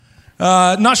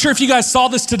Not sure if you guys saw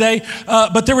this today,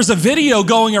 but there was a video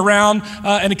going around,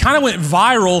 and it kind of went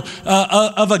viral,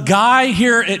 of a guy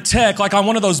here at Tech, like on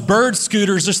one of those bird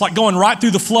scooters, just like going right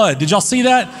through the flood. Did y'all see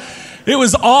that? It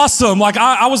was awesome. Like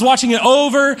I was watching it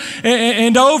over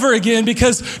and over again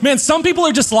because, man, some people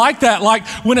are just like that. Like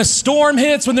when a storm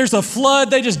hits, when there's a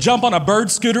flood, they just jump on a bird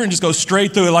scooter and just go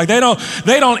straight through it. Like they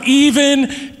don't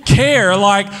even care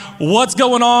like what's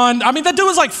going on. I mean, that dude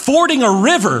was like fording a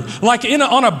river, like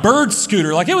on a bird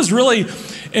scooter. Like it was really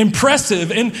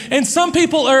impressive. And some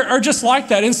people are just like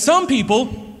that. And some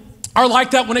people are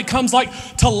like that when it comes like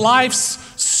to life's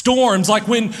storms, like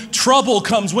when trouble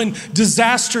comes, when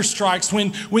disaster strikes,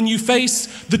 when you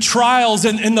face the trials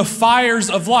and the fires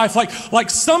of life. Like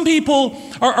some people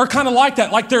are kind of like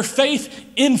that, like their faith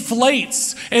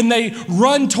inflates and they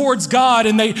run towards God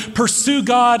and they pursue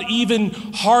God even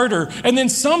harder. And then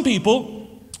some people,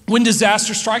 when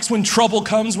disaster strikes, when trouble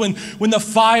comes, when the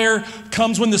fire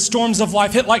comes, when the storms of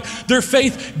life hit, like their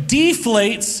faith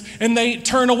deflates and they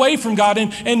turn away from God.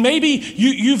 And maybe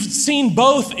you've seen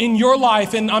both in your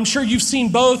life, and I'm sure you've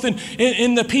seen both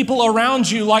in the people around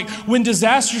you. Like when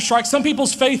disaster strikes, some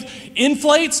people's faith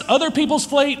inflates, other people's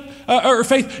faith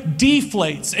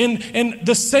deflates. And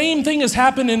the same thing has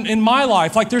happened in my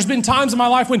life. Like there's been times in my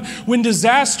life when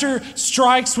disaster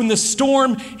strikes, when the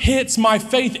storm hits, my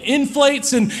faith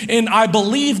inflates and I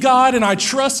believe God and I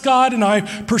trust God and I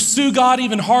pursue God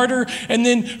even harder. And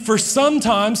then for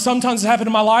sometimes it's happened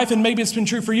in my life, and maybe it's been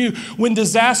true for you, when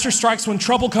disaster strikes, when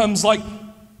trouble comes, like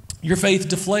your faith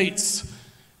deflates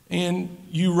and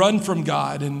you run from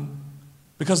God, and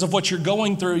because of what you're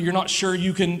going through, you're not sure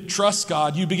you can trust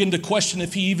God. You begin to question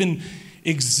if he even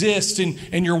exists,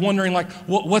 and you're wondering like,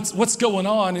 what's going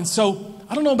on? And so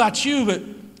I don't know about you, but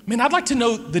man, I'd like to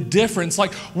know the difference.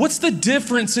 Like, what's the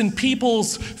difference in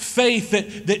people's faith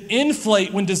that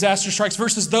inflate when disaster strikes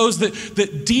versus those that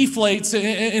deflates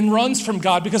and runs from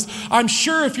God? Because I'm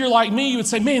sure if you're like me, you would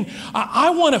say, man,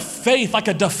 I want a faith, like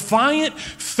a defiant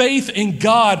faith in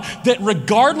God that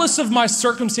regardless of my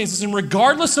circumstances and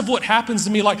regardless of what happens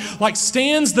to me, like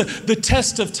stands the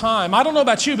test of time. I don't know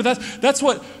about you, but that's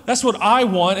what I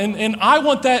want. And I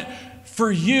want that for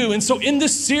you. And so in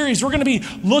this series, we're going to be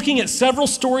looking at several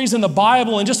stories in the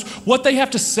Bible and just what they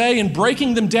have to say and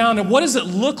breaking them down. And what does it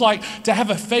look like to have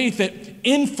a faith that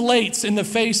inflates in the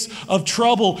face of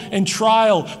trouble and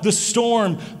trial, the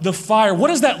storm, the fire? What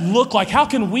does that look like? How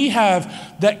can we have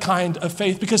that kind of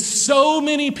faith? Because so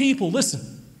many people, listen,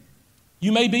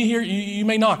 you may be here, you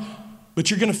may not, but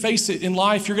you're going to face it in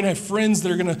life. You're going to have friends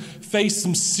that are going to face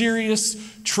some serious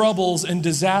troubles and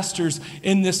disasters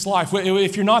in this life.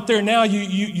 If you're not there now,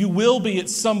 you will be at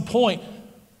some point.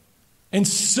 And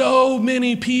so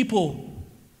many people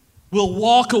will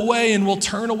walk away and will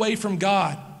turn away from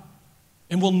God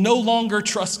and will no longer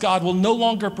trust God, will no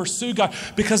longer pursue God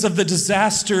because of the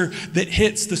disaster that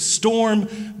hits, the storm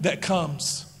that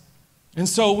comes. And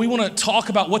so we want to talk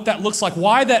about what that looks like,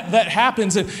 why that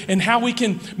happens, and how we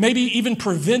can maybe even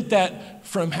prevent that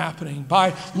from happening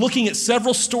by looking at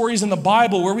several stories in the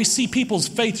Bible where we see people's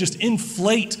faith just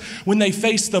inflate when they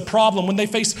face the problem, when they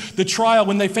face the trial,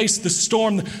 when they face the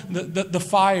storm, the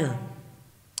fire.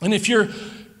 And if you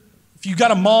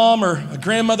got a mom or a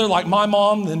grandmother like my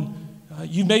mom, then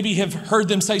you maybe have heard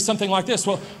them say something like this,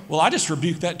 well, I just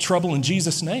rebuke that trouble in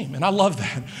Jesus' name. And I love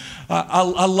that.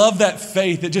 I love that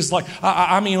faith that just like,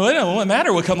 I mean, it doesn't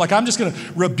matter what comes. Like, I'm just going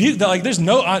to rebuke that. Like, there's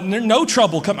no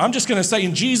trouble coming. I'm just going to say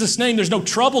in Jesus' name, there's no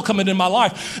trouble coming in my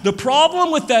life. The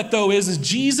problem with that, though, is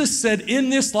Jesus said, in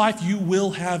this life, you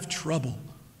will have trouble.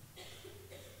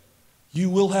 You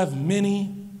will have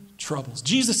many troubles.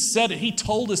 Jesus said it. He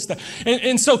told us that.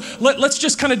 And so let's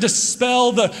just kind of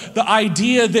dispel the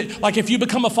idea that like if you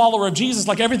become a follower of Jesus,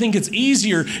 like everything gets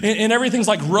easier and everything's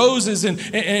like roses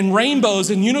and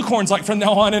rainbows and unicorns like from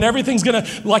now on, and everything's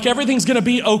gonna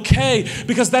be okay,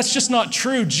 because that's just not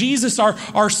true. Jesus,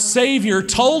 our Savior,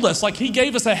 told us, like he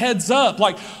gave us a heads up,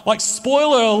 like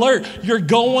spoiler alert, you're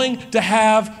going to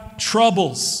have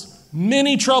troubles,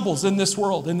 many troubles in this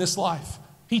world, in this life.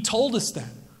 He told us that.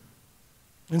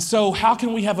 And so how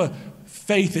can we have a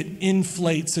faith that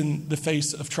inflates in the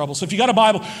face of trouble? So if you got a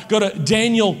Bible, go to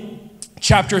Daniel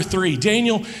chapter 3.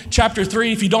 Daniel chapter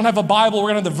 3. If you don't have a Bible,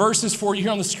 we're going to have the verses for you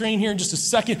here on the screen here in just a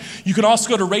second. You can also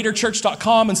go to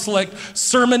RaiderChurch.com and select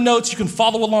sermon notes. You can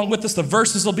follow along with us. The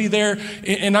verses will be there.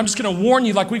 And I'm just going to warn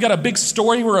you, like we got a big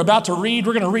story we're about to read.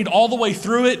 We're going to read all the way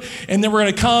through it. And then we're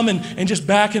going to come and just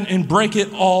back and break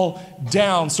it all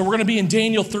down. So we're going to be in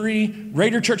Daniel 3,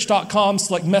 RaiderChurch.com,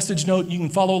 select message note. You can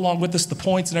follow along with us. The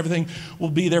points and everything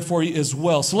will be there for you as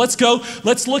well. So let's go.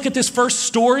 Let's look at this first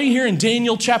story here in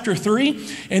Daniel chapter 3,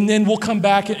 and then we'll come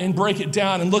back and break it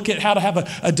down and look at how to have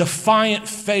a defiant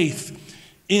faith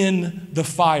in the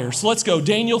fire. So let's go.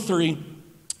 Daniel 3,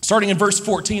 starting in verse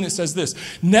 14, it says this.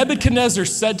 Nebuchadnezzar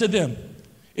said to them,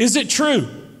 "Is it true,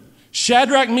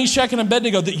 Shadrach, Meshach, and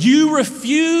Abednego, that you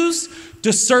refuse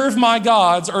to serve my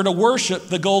gods or to worship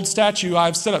the gold statue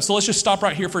I've set up?" So let's just stop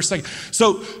right here for a second.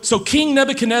 So King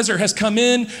Nebuchadnezzar has come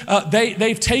in.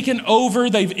 They've taken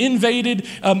over. They've invaded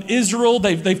Israel.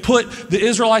 They've put the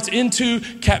Israelites into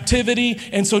captivity.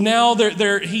 And so now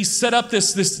he's set up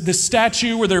this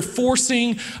statue where they're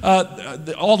forcing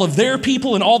all of their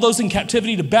people and all those in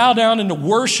captivity to bow down and to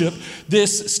worship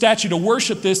this statue, to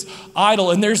worship this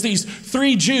idol. And there's these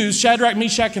three Jews, Shadrach,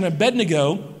 Meshach, and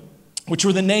Abednego, which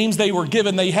were the names they were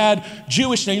given. They had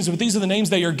Jewish names, but these are the names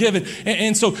they are given.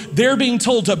 And so they're being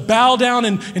told to bow down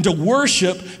and to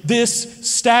worship this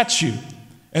statue.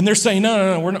 And they're saying,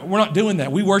 no, we're not doing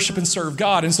that. We worship and serve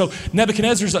God. And so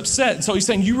Nebuchadnezzar's upset. And so he's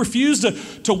saying, you refuse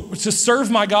to serve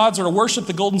my gods or to worship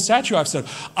the golden statue I've set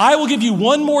up. I will give you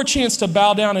one more chance to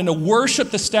bow down and to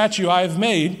worship the statue I have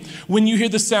made when you hear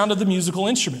the sound of the musical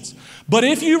instruments. But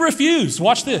if you refuse,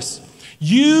 watch this,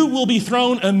 you will be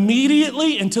thrown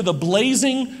immediately into the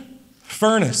blazing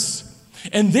furnace.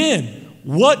 And then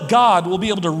what God will be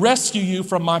able to rescue you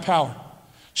from my power?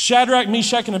 Shadrach,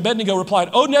 Meshach, and Abednego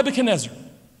replied, "O Nebuchadnezzar,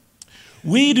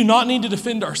 we do not need to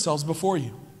defend ourselves before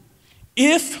you.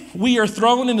 If we are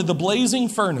thrown into the blazing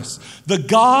furnace, the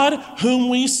God whom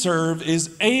we serve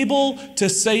is able to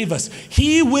save us.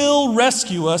 He will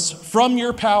rescue us from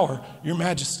your power, your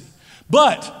majesty.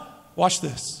 But," watch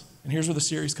this, and here's where the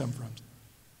series comes from.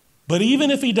 "But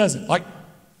even if he doesn't,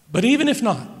 but even if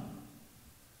not,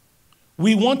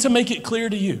 we want to make it clear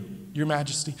to you, your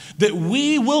majesty, that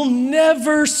we will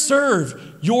never serve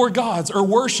your gods or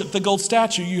worship the gold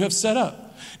statue you have set up."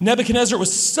 Nebuchadnezzar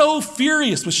was so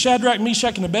furious with Shadrach,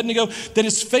 Meshach, and Abednego that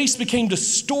his face became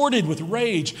distorted with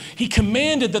rage. He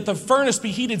commanded that the furnace be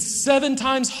heated 7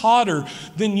 times hotter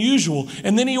than usual.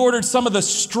 And then he ordered some of the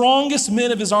strongest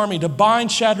men of his army to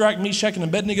bind Shadrach, Meshach, and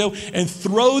Abednego and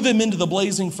throw them into the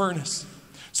blazing furnace.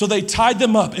 So they tied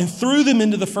them up and threw them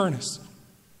into the furnace,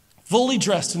 fully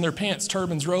dressed in their pants,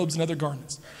 turbans, robes, and other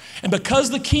garments. And because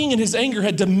the king in his anger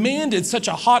had demanded such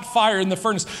a hot fire in the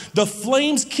furnace, the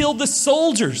flames killed the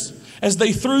soldiers as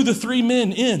they threw the 3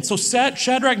 men in. So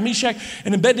Shadrach, Meshach,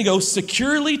 and Abednego,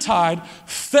 securely tied,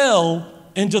 fell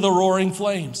into the roaring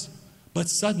flames. But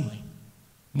suddenly,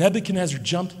 Nebuchadnezzar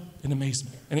jumped in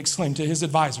amazement and exclaimed to his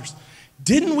advisors,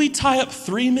 "Didn't we tie up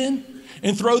 3 men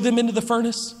and throw them into the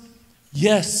furnace?"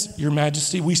 "Yes, your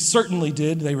majesty, we certainly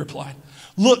did," they replied.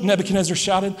 "Look," Nebuchadnezzar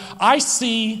shouted, "I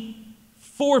see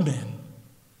 4 men,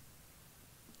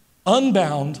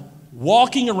 unbound,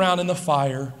 walking around in the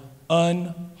fire,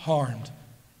 unharmed.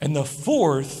 And the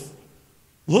 4th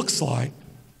looks like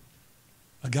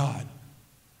a god."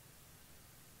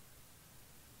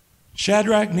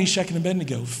 Shadrach, Meshach, and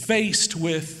Abednego, faced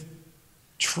with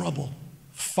trouble,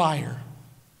 fire,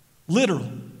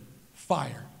 literal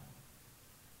fire.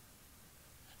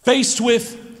 Faced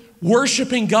with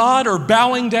worshiping God or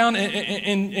bowing down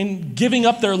and giving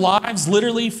up their lives,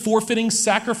 literally forfeiting,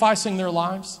 sacrificing their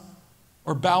lives,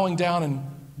 or bowing down and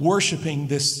worshiping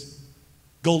this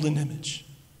golden image.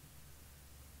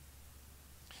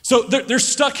 So they're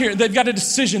stuck here. They've got a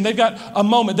decision. They've got a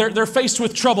moment. They're faced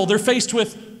with trouble. They're faced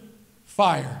with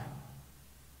fire.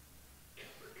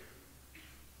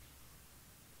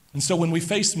 And so when we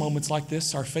face moments like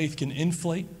this, our faith can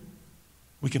inflate.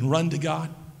 We can run to God.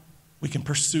 We can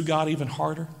pursue God even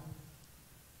harder.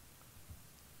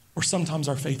 Or sometimes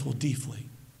our faith will deflate.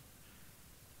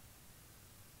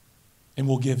 And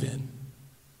we'll give in.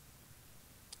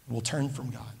 We'll turn from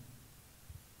God.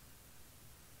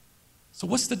 So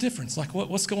what's the difference?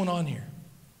 What's going on here?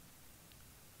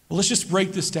 Well, let's just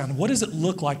break this down. What does it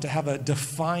look like to have a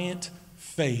defiant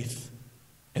faith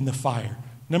in the fire?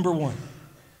 Number 1,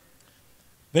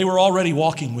 they were already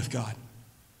walking with God.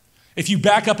 If you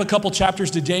back up a couple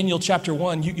chapters to Daniel chapter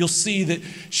 1, you'll see that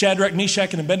Shadrach,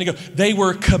 Meshach, and Abednego, they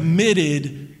were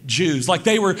committed Jews.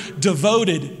 They were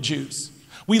devoted Jews.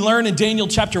 We learn in Daniel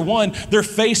chapter 1, they're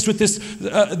faced with this,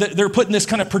 they're put in this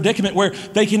kind of predicament where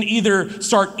they can either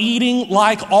start eating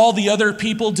like all the other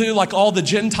people do, like all the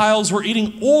Gentiles were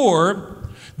eating, or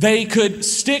They could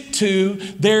stick to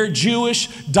their Jewish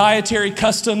dietary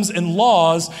customs and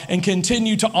laws and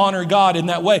continue to honor God in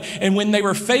that way. And when they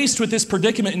were faced with this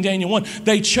predicament in Daniel 1,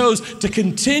 they chose to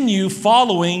continue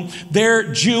following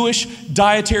their Jewish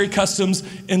dietary customs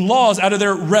and laws out of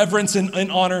their reverence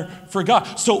and honor for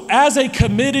God. So as a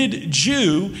committed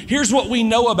Jew, here's what we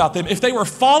know about them. If they were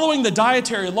following the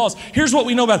dietary laws, here's what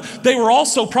we know about them. They were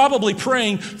also probably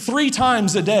praying 3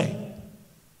 times a day.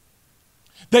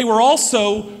 They were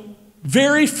also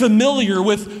very familiar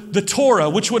with the Torah,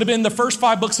 which would have been the first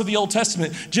 5 books of the Old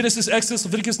Testament, Genesis, Exodus,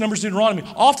 Leviticus, Numbers, Deuteronomy,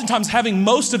 oftentimes having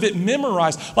most of it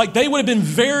memorized. Like they would have been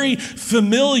very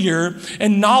familiar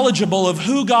and knowledgeable of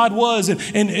who God was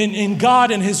and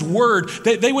God and his word.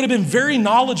 They would have been very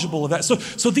knowledgeable of that.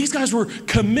 So these guys were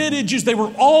committed Jews. They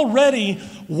were already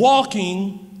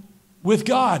walking with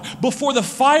God. Before the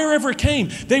fire ever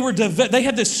came, they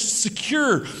had this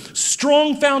secure,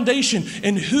 strong foundation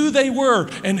in who they were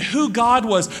and who God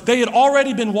was. They had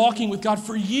already been walking with God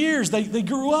for years. They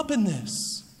grew up in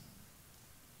this.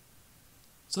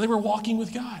 So they were walking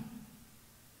with God.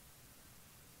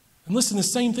 And listen, the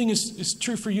same thing is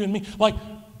true for you and me. Like,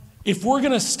 if we're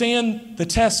going to stand the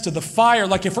test of the fire,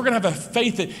 like if we're going to have a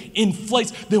faith that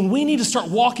inflates, then we need to start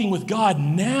walking with God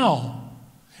now.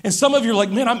 And some of you are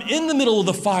like, man, I'm in the middle of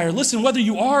the fire. Listen, whether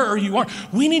you are or you aren't,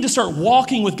 we need to start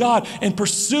walking with God and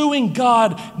pursuing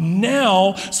God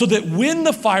now so that when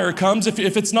the fire comes, if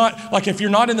it's not, like if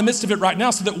you're not in the midst of it right now,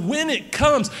 so that when it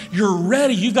comes, you're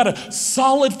ready. You've got a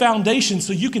solid foundation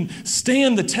so you can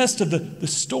stand the test of the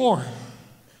storm.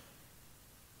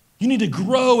 You need to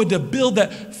grow and to build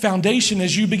that foundation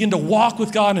as you begin to walk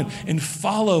with God and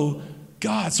follow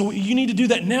God. So you need to do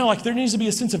that now. Like there needs to be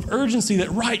a sense of urgency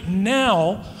that right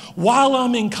now, while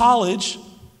I'm in college,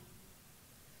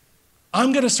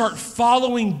 I'm going to start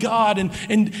following God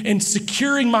and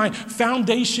securing my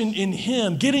foundation in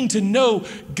him, getting to know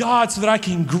God so that I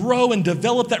can grow and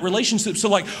develop that relationship. So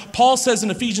like Paul says in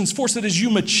Ephesians 4, that as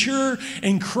you mature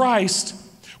in Christ,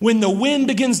 when the wind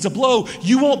begins to blow,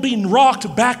 you won't be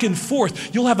rocked back and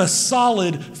forth. You'll have a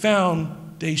solid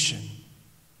foundation.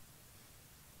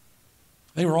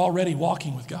 They were already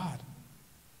walking with God.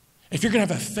 If you're going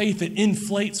to have a faith that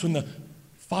inflates when the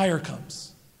fire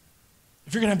comes,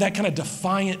 if you're going to have that kind of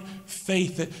defiant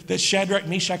faith that Shadrach,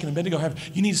 Meshach, and Abednego have,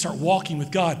 you need to start walking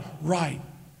with God right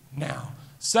now.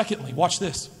 Secondly, watch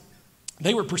this.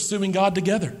 They were pursuing God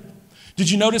together.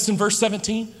 Did you notice in verse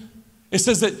 17? It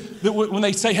says that when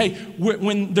they say, hey,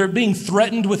 when they're being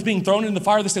threatened with being thrown into the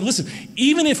fire, they say, listen,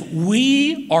 even if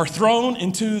we are thrown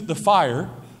into the fire,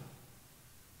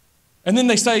 and then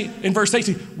they say in verse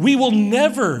 18, we will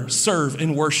never serve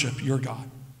and worship your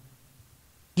God.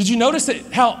 Did you notice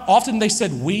that how often they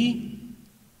said we?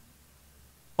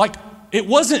 Like it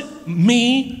wasn't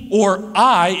me or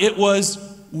I, it was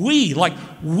we. Like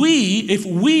we, if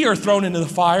we are thrown into the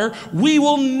fire, we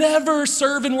will never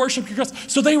serve and worship your God.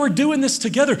 So they were doing this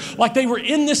together. Like they were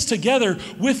in this together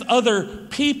with other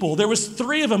people. There was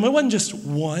 3 of them. It wasn't just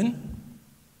one.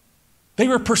 They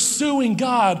were pursuing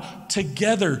God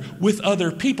together with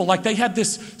other people. Like they had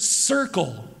this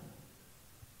circle.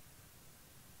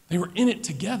 They were in it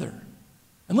together.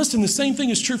 And listen, the same thing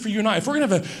is true for you and I. If we're going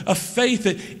to have a faith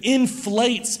that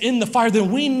inflates in the fire,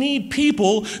 then we need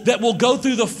people that will go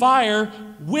through the fire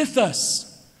with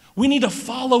us. We need to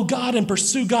follow God and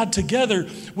pursue God together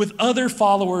with other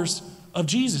followers of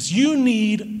Jesus. You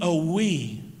need a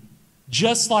we.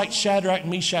 Just like Shadrach,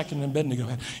 Meshach, and Abednego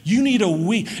had. You need a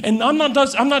we. And I'm not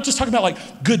just talking about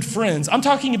like good friends. I'm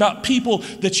talking about people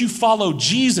that you follow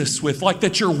Jesus with, like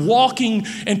that you're walking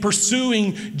and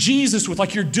pursuing Jesus with,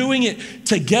 like you're doing it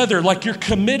together, like you're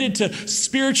committed to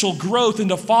spiritual growth and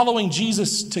to following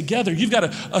Jesus together. You've got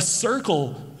a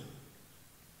circle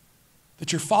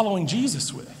that you're following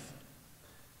Jesus with,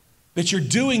 that you're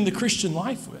doing the Christian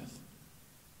life with.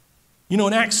 You know,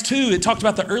 in Acts 2, it talked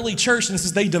about the early church and it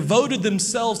says they devoted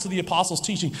themselves to the apostles'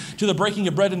 teaching, to the breaking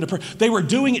of bread and to prayer. They were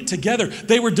doing it together.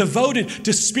 They were devoted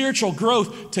to spiritual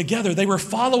growth together. They were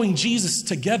following Jesus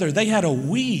together. They had a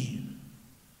we.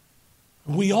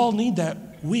 We all need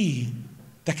that we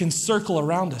that can circle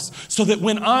around us so that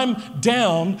when I'm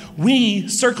down, we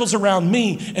circles around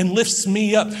me and lifts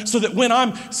me up. So that when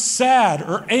I'm sad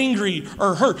or angry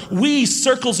or hurt, we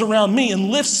circles around me and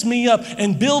lifts me up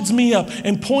and builds me up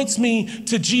and points me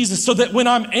to Jesus. So that when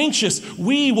I'm anxious,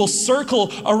 we will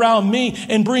circle around me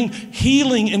and bring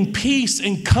healing and peace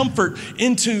and comfort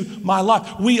into my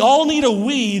life. We all need a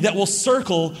we that will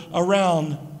circle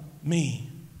around me.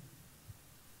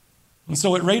 And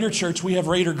so at Raider Church, we have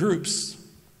Raider groups.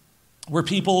 where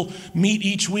people meet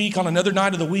each week on another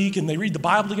night of the week and they read the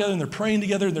Bible together and they're praying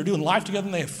together and they're doing life together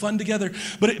and they have fun together.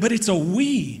 But it's a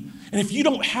we. And if you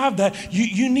don't have that,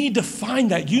 you need to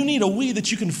find that. You need a we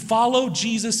that you can follow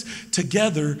Jesus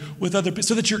together with other people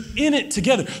so that you're in it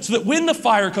together. So that when the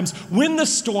fire comes, when the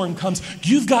storm comes,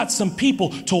 you've got some people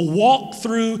to walk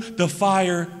through the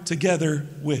fire together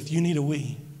with. You need a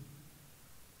we.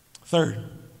 Third,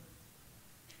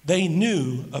 they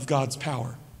knew of God's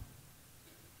power.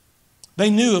 They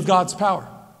knew of God's power.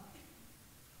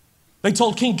 They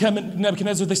told King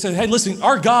Nebuchadnezzar, they said, hey, listen,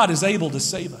 our God is able to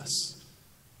save us.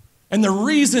 And the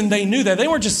reason they knew that, they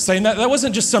weren't just saying that. That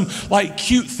wasn't just some like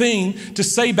cute thing to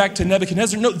say back to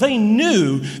Nebuchadnezzar. No, they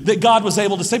knew that God was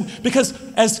able to save them because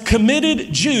as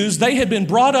committed Jews, they had been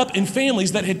brought up in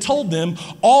families that had told them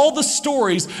all the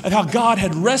stories of how God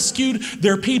had rescued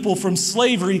their people from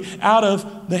slavery out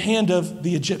of the hand of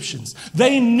the Egyptians.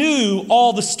 They knew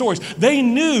all the stories. They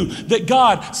knew that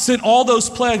God sent all those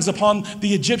plagues upon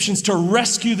the Egyptians to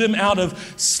rescue them out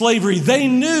of slavery. They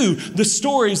knew the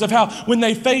stories of how when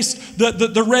they faced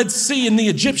the Red Sea and the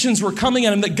Egyptians were coming at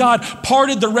them, that God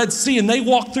parted the Red Sea and they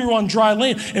walked through on dry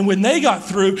land. And when they got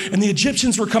through and the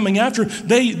Egyptians were coming after them,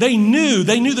 they knew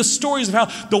the stories of how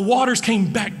the waters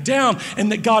came back down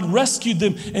and that God rescued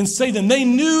them and saved them. They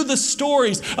knew the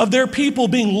stories of their people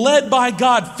being led by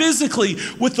God physically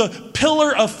with a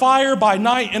pillar of fire by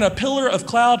night and a pillar of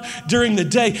cloud during the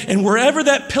day. And wherever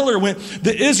that pillar went,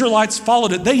 the Israelites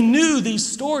followed it. They knew these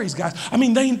stories, guys. I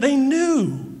mean, they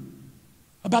knew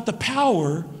about the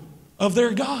power of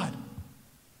their God.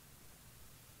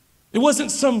 It wasn't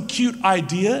some cute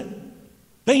idea.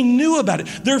 They knew about it.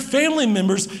 Their family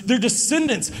members, their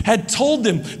descendants had told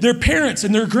them, their parents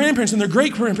and their grandparents and their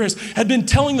great-grandparents had been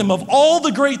telling them of all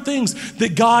the great things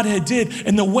that God had did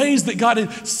and the ways that God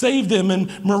had saved them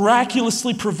and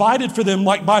miraculously provided for them,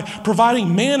 like by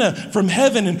providing manna from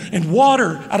heaven and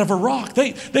water out of a rock.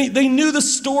 They knew the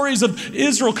stories of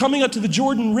Israel coming up to the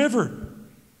Jordan River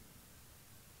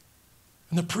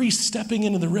and the priests stepping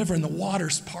into the river and the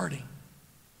waters parting.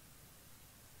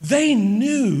 They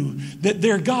knew that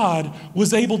their God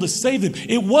was able to save them.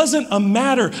 It wasn't a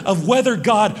matter of whether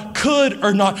God could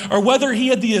or not, or whether he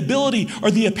had the ability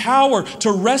or the power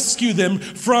to rescue them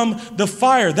from the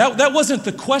fire. That wasn't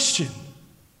the question.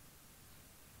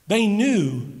 They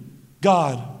knew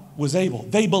God was able.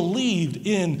 They believed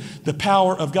in the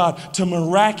power of God to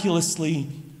miraculously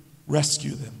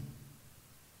rescue them.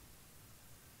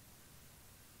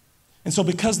 And so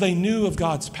because they knew of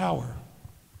God's power,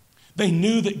 they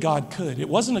knew that God could. It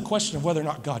wasn't a question of whether or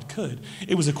not God could.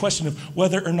 It was a question of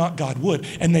whether or not God would.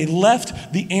 And they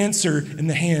left the answer in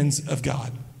the hands of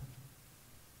God.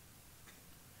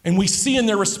 And we see in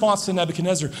their response to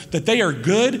Nebuchadnezzar that they are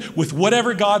good with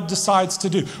whatever God decides to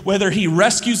do. Whether he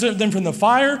rescues them from the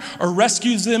fire or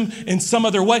rescues them in some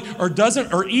other way or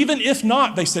doesn't, or even if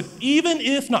not, they said, even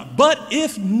if not, but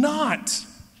if not,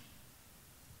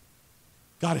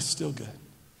 God is still good.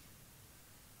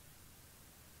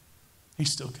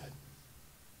 He's still good.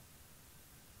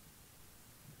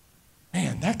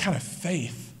 Man, that kind of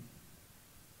faith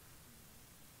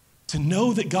to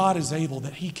know that God is able,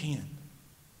 that he can.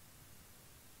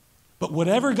 But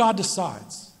whatever God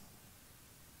decides,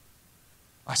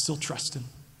 I still trust him.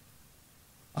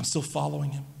 I'm still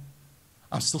following him.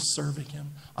 I'm still serving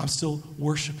him. I'm still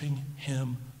worshiping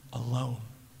him alone.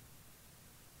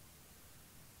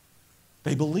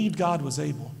 They believed God was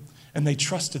able, and they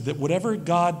trusted that whatever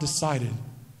God decided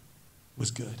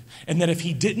was good. And that if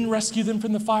he didn't rescue them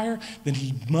from the fire, then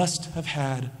he must have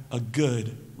had a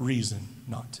good reason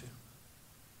not to.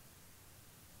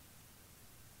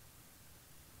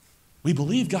 We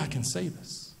believe God can save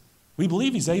us. We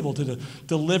believe he's able to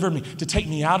deliver me, to take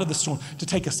me out of the storm, to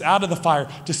take us out of the fire,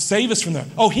 to save us from there.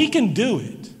 Oh, he can do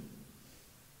it.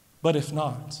 But if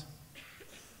not,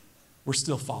 we're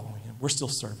still following him. We're still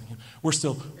serving him. We're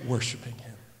still worshiping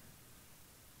him.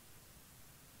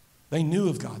 They knew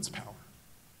of God's power,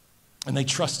 and they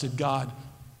trusted God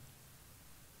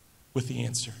with the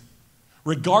answer.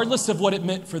 Regardless of what it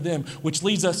meant for them, which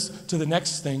leads us to the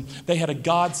next thing, they had a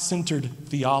God-centered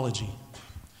theology.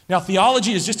 Now,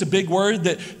 theology is just a big word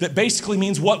that basically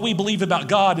means what we believe about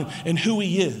God and who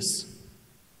he is.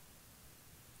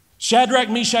 Shadrach,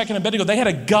 Meshach, and Abednego, they had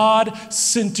a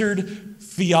God-centered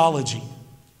theology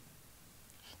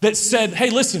that said, hey,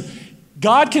 listen,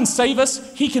 God can save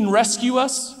us. He can rescue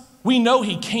us. We know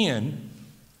he can.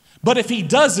 But if he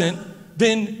doesn't,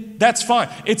 then that's fine.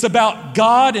 It's about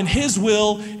God and His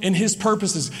will and His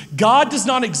purposes. God does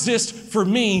not exist for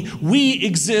me. We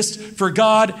exist for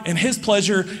God and His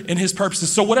pleasure and His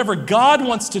purposes. So whatever God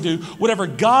wants to do, whatever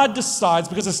God decides,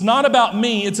 because it's not about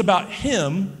me, it's about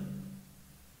Him,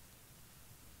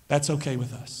 that's okay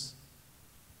with us.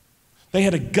 They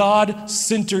had a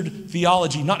God-centered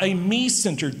theology, not a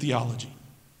me-centered theology.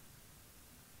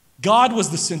 God was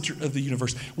the center of the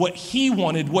universe. What He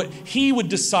wanted, what He would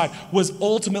decide was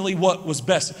ultimately what was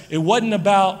best. It wasn't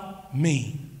about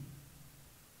me.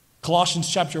 Colossians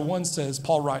chapter 1 says,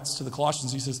 Paul writes to the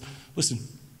Colossians, he says, listen,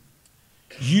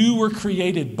 you were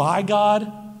created by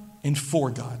God and for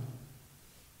God.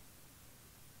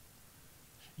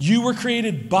 You were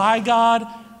created by God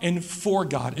and for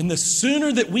God. And the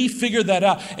sooner that we figure that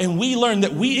out and we learn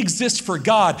that we exist for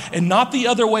God and not the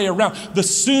other way around, the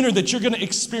sooner that you're going to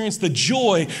experience the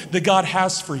joy that God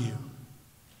has for you.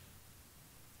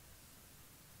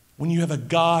 When you have a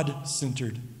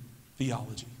God-centered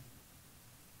theology,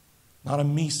 not a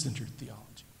me-centered theology.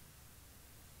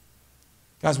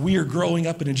 Guys, we are growing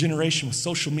up in a generation with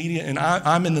social media, and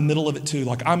I'm in the middle of it too.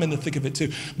 Like, I'm in the thick of it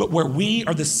too. But where we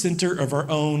are the center of our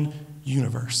own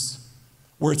universe,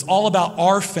 where it's all about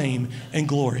our fame and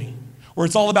glory, where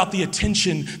it's all about the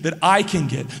attention that I can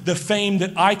get, the fame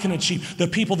that I can achieve, the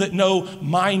people that know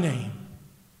my name.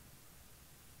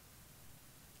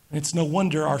 And it's no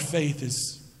wonder our faith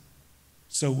is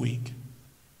so weak,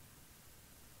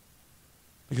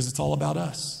 because it's all about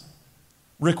us.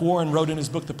 Rick Warren wrote in his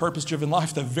book, The Purpose-Driven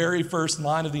Life, the very first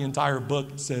line of the entire book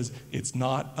says, it's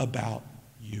not about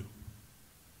you.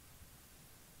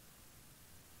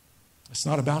 It's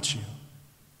not about you.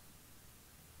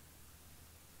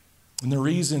 And the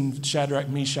reason Shadrach,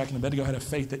 Meshach, and Abednego had a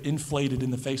faith that inflated in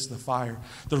the face of the fire,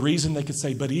 the reason they could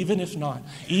say, but even if not,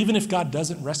 even if God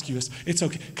doesn't rescue us, it's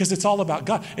okay, because it's all about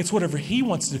God. It's whatever He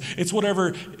wants to do. It's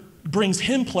whatever brings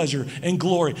Him pleasure and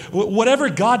glory.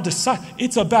 Whatever God decides,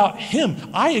 it's about Him.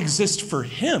 I exist for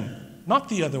Him, not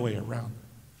the other way around.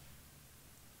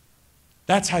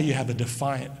 That's how you have a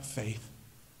defiant faith.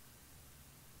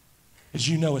 As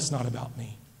you know, it's not about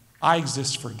me. I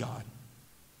exist for God.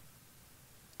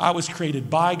 I was created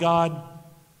by God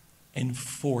and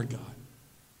for God.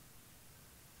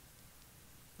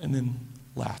 And then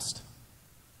last,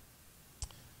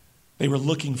 they were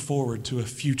looking forward to a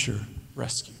future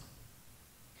rescue.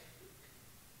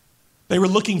 They were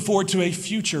looking forward to a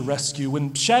future rescue.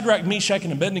 When Shadrach, Meshach,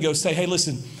 and Abednego say, hey,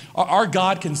 listen, our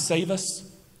God can save us.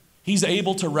 He's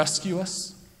able to rescue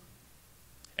us.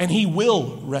 And He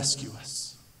will rescue us.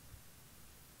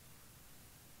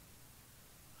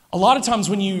 A lot of times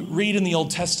when you read in the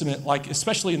Old Testament, like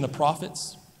especially in the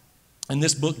prophets, and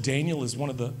this book, Daniel, is one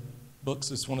of the books,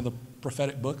 it's one of the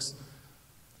prophetic books,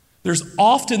 there's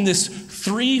often this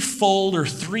threefold or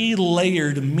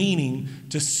three-layered meaning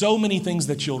to so many things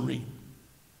that you'll read.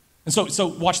 And so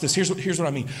watch this. Here's what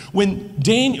I mean. When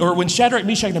Shadrach,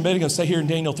 Meshach, and Abednego say here in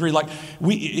Daniel 3, like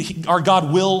our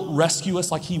God will rescue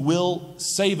us, like He will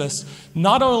save us.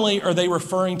 Not only are they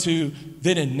referring to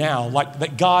then and now, like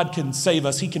that God can save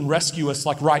us, He can rescue us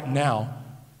like right now.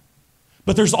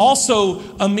 But there's also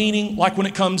a meaning like when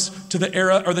it comes to the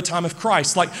era or the time of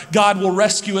Christ, like God will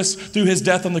rescue us through His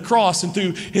death on the cross and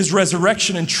through His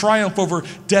resurrection and triumph over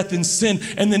death and sin.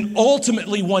 And then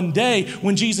ultimately one day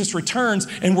when Jesus returns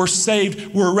and we're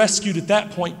saved, we're rescued at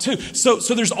that point too. So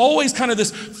there's always kind of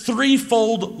this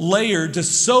threefold layer to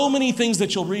so many things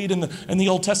that you'll read in the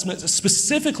Old Testament,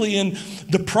 specifically in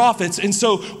the prophets. And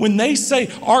so when they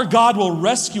say our God will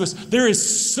rescue us, there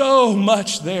is so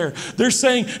much there. They're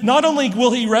saying not only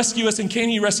will He rescue us and can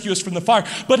He rescue us from the fire,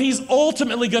 but He's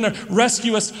ultimately going to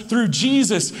rescue us through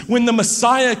Jesus when the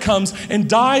Messiah comes and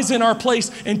dies in our place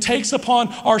and takes upon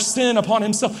our sin upon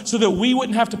Himself so that we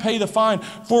wouldn't have to pay the fine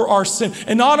for our sin.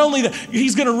 And not only that,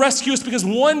 He's going to rescue us because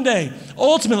one day,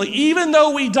 ultimately, even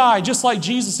though we die, just like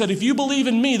Jesus said, if you believe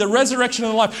in me, the resurrection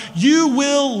and the life, you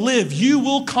will live. You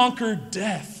will conquer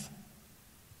death.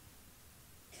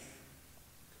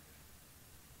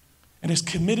 And as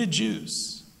committed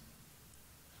Jews,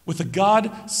 with a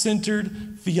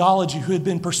God-centered theology who had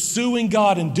been pursuing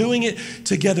God and doing it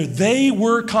together, they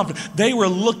were confident. They were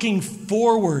looking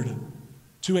forward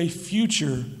to a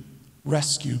future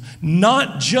rescue.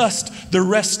 Not just the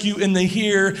rescue in the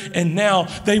here and now.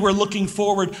 They were looking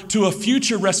forward to a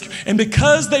future rescue. And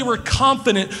because they were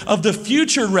confident of the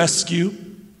future rescue,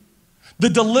 the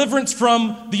deliverance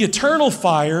from the eternal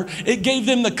fire, it gave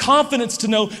them the confidence to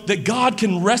know that God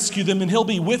can rescue them and He'll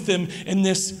be with them in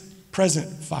this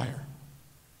present fire.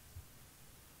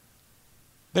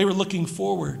 They were looking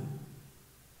forward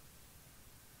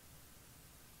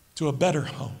to a better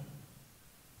home.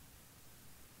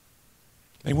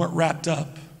 They weren't wrapped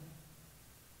up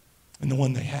in the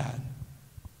one they had.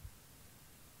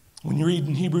 When you read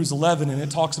in Hebrews 11 and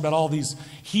it talks about all these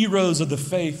heroes of the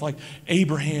faith like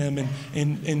Abraham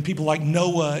and people like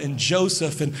Noah and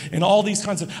Joseph and all these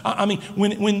kinds of, I mean,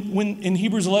 when in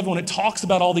Hebrews 11, when it talks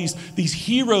about all these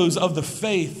heroes of the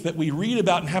faith that we read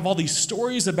about and have all these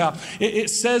stories about, it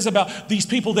says about these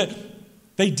people that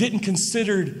they didn't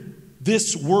consider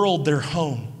this world their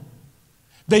home.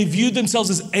 They viewed themselves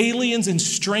as aliens and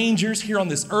strangers here on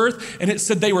this earth, and it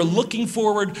said they were looking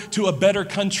forward to a better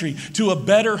country, to a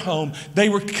better home. They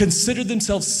were considered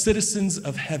themselves citizens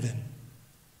of heaven,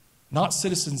 not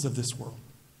citizens of this world.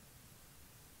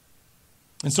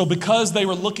 And so because they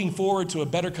were looking forward to a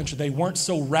better country, they weren't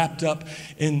so wrapped up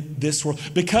in this world.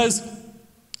 Because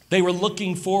they were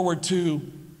looking forward to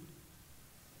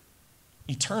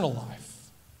eternal life,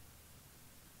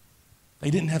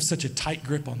 they didn't have such a tight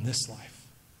grip on this life.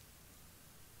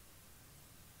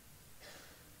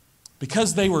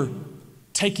 Because they were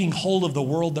taking hold of the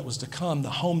world that was to come, the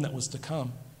home that was to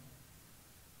come,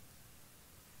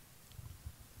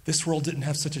 this world didn't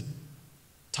have such a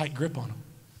tight grip on them.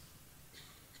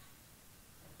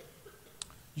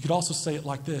 You could also say it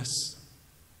like this.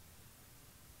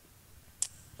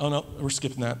 Oh no, we're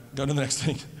skipping that. Go to the next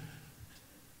thing.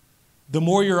 The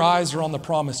more your eyes are on the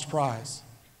promised prize,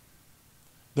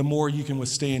 the more you can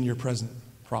withstand your present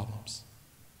problems.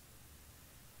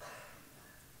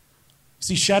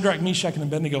 See, Shadrach, Meshach, and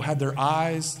Abednego had their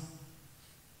eyes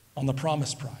on the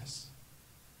promised prize.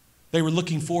 They were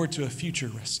looking forward to a future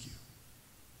rescue.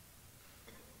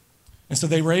 And so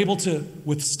they were able to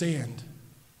withstand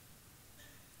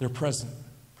their present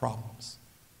problems.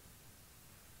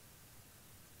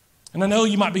 And I know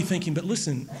you might be thinking, but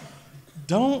listen,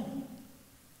 don't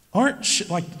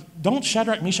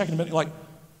Shadrach, Meshach, and Abednego, like,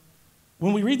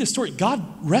 when we read this story, God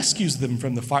rescues them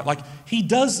from the fire. Like, he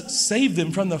does save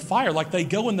them from the fire. Like, they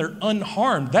go and they're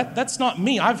unharmed. That's not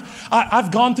me. I've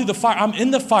gone through the fire. I'm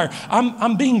in the fire.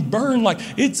 I'm being burned. Like,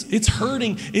 it's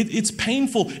hurting. It's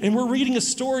painful. And we're reading a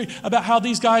story about how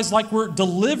these guys, like, were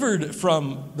delivered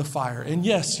from the fire. And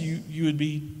yes, you would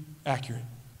be accurate.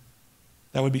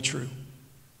 That would be true.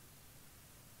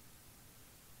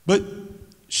 But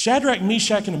Shadrach,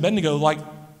 Meshach, and Abednego, like,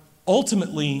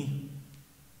 ultimately,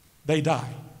 they die.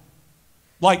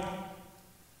 Like,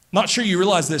 not sure you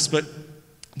realize this, but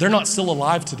they're not still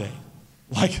alive today.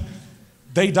 Like,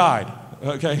 they died,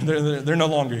 okay? They're no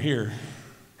longer here.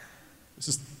 This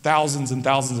is thousands and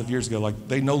thousands of years ago. Like,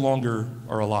 they no longer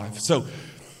are alive. So,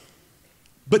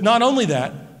 but not only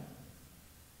that,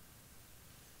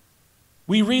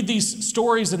 we read these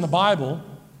stories in the Bible,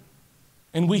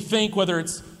 and we think whether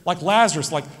it's like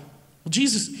Lazarus, like, well,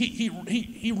 Jesus,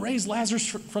 he raised Lazarus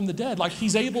from the dead. Like,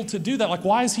 he's able to do that. Like,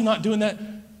 why is he not doing that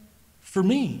for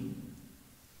me?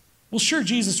 Well, sure,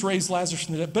 Jesus raised Lazarus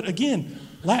from the dead. But again,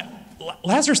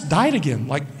 Lazarus died again.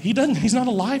 Like, he's not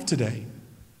alive today.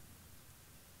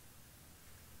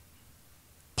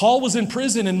 Paul was in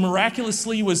prison and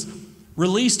miraculously was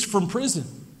released from prison.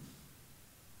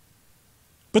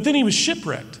 But then he was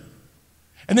shipwrecked.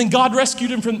 And then God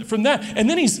rescued him from that. And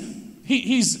then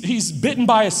he's bitten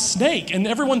by a snake, and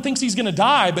everyone thinks he's going to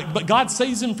die, but God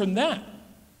saves him from that.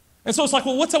 And so it's like,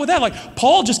 well, what's up with that? Like,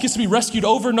 Paul just gets to be rescued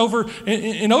over and over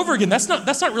and over again. That's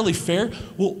not really fair.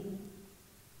 Well,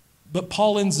 but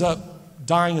Paul ends up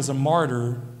dying as a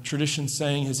martyr, tradition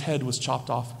saying his head was chopped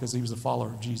off because he was a follower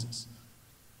of Jesus.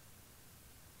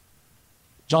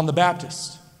 John the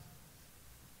Baptist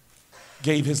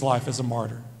gave his life as a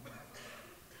martyr.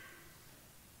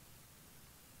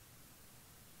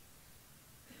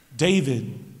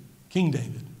 David, King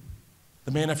David,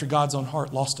 the man after God's own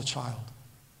heart, lost a child.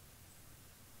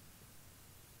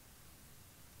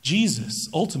 Jesus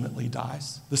ultimately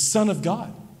dies, the Son of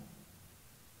God.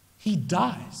 He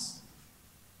dies.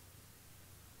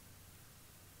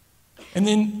 And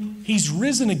then he's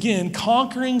risen again,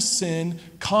 conquering sin,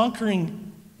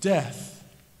 conquering death.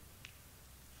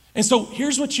 And so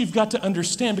here's what you've got to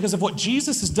understand. Because of what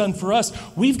Jesus has done for us,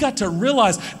 we've got to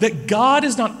realize that God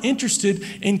is not interested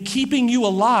in keeping you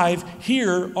alive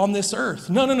here on this earth.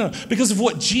 No. Because of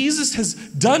what Jesus has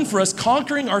done for us,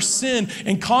 conquering our sin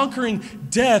and conquering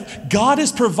death, God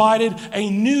has provided a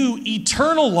new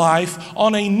eternal life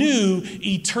on a new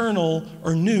eternal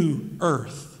or new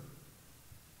earth.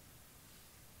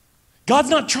 God's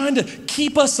not trying to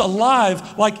keep us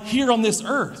alive like here on this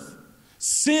earth.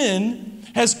 Sin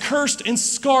has cursed and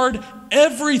scarred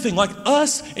everything, like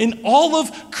us and all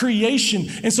of creation.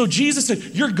 And so Jesus said,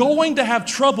 you're going to have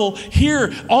trouble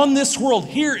here on this world,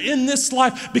 here in this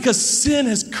life, because sin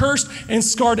has cursed and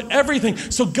scarred everything.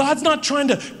 So God's not trying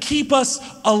to keep us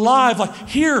alive, like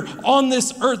here on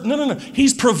this earth. No.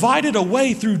 He's provided a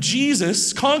way through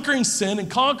Jesus, conquering sin and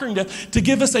conquering death, to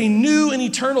give us a new and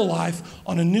eternal life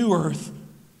on a new earth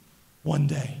one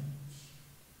day.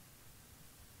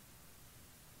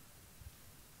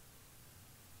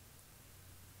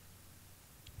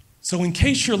 So in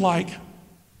case you're like,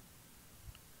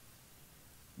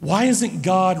 why isn't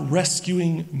God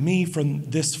rescuing me from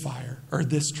this fire or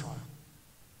this trial?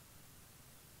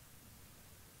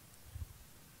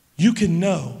 You can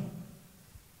know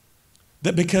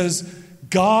that because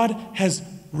God has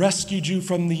rescued you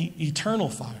from the eternal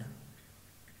fire,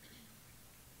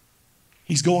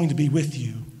 He's going to be with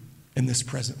you in this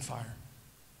present fire.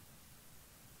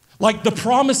 Like the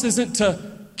promise isn't to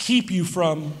keep you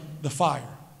from the fire.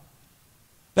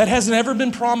 That hasn't ever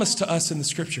been promised to us in the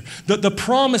scripture. The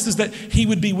promise is that He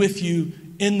would be with you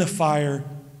in the fire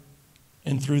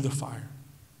and through the fire.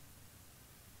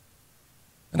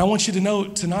 And I want you to know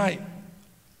tonight,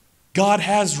 God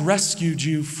has rescued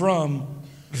you from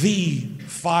the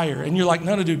fire. And you're like,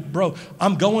 no, dude, bro,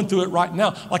 I'm going through it right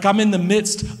now. Like I'm in the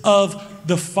midst of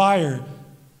the fire.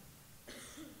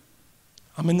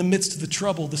 I'm in the midst of the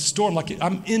trouble, the storm. Like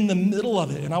I'm in the middle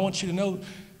of it. And I want you to know,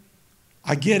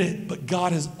 I get it, but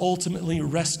God has ultimately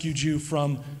rescued you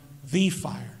from the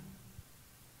fire.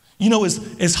 You know,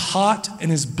 as hot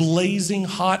and as blazing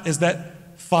hot as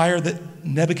that fire that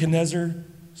Nebuchadnezzar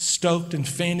stoked and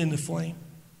fanned into flame,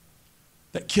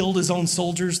 that killed his own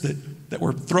soldiers that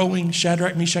were throwing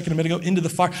Shadrach, Meshach, and Abednego into the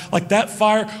fire. Like that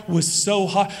fire was so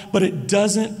hot, but it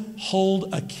doesn't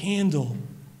hold a candle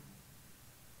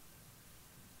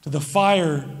to the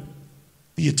fire,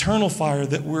 the eternal fire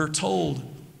that we're told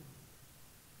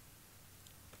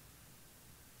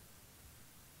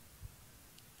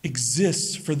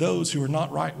exists for those who are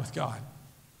not right with God.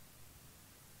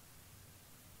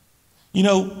 You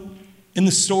know, in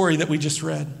the story that we just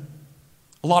read,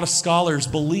 a lot of scholars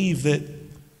believe that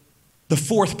the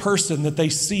fourth person that they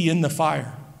see in the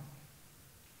fire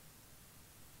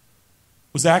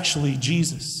was actually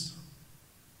Jesus.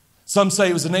 Some say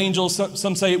it was an angel,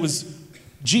 some say it was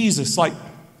Jesus, like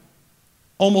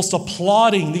almost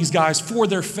applauding these guys for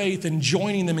their faith and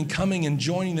joining them and coming and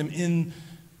joining them in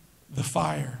the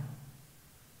fire.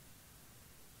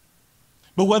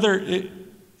 But whether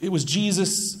it was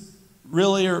Jesus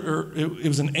really or it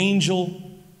was an angel,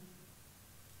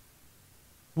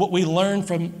 what we learn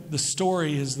from the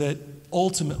story is that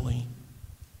ultimately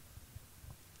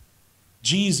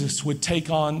Jesus would take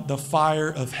on the fire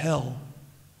of hell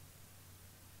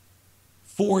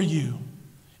for you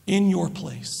in your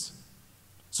place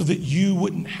so that you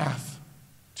wouldn't have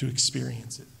to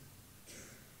experience it.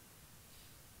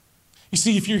 You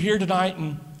see, if you're here tonight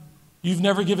and you've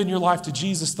never given your life to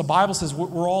Jesus, the Bible says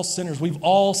we're all sinners. We've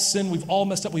all sinned. We've all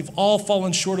messed up. We've all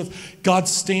fallen short of God's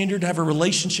standard to have a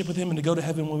relationship with Him and to go to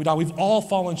heaven when we die. We've all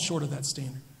fallen short of that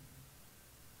standard.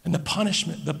 And the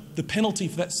punishment, the penalty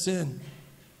for that sin,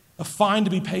 a fine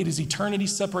to be paid, is eternity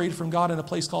separated from God in a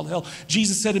place called hell.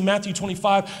 Jesus said in Matthew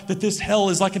 25 that this hell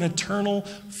is like an eternal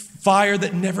fire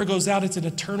that never goes out. It's an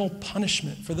eternal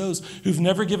punishment for those who've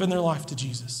never given their life to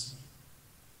Jesus.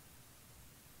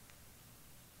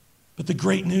 But the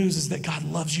great news is that God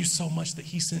loves you so much that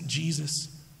He sent Jesus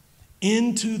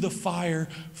into the fire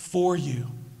for you.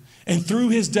 And through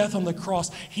His death on the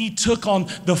cross, He took on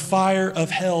the fire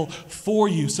of hell for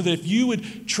you, so that if you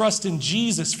would trust in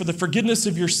Jesus for the forgiveness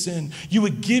of your sin, you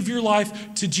would give your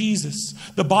life to Jesus.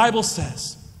 The Bible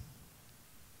says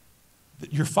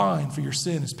that your fine for your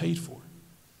sin is paid for.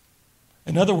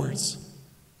 In other words,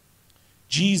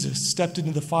 Jesus stepped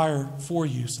into the fire for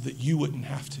you so that you wouldn't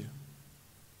have to.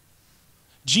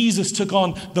 Jesus took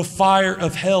on the fire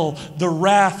of hell, the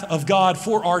wrath of God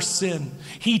for our sin.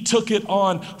 He took it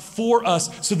on for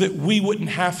us so that we wouldn't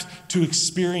have to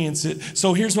experience it.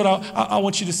 So here's what I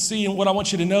want you to see, and what I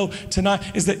want you to know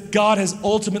tonight is that God has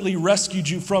ultimately rescued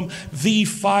you from the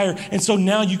fire. And so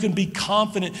now you can be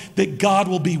confident that God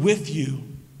will be with you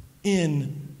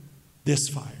in this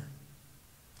fire.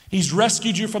 He's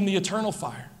rescued you from the eternal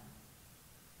fire.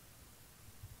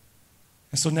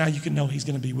 And so now you can know He's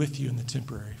going to be with you in the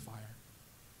temporary fire.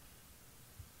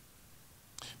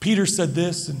 Peter said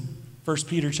this in 1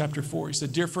 Peter chapter 4. He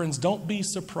said, "Dear friends, don't be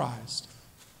surprised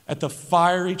at the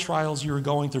fiery trials you are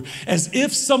going through, as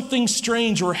if something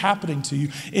strange were happening to you.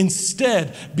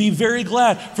 Instead, be very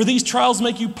glad, for these trials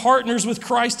make you partners with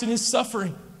Christ in His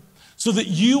suffering, so that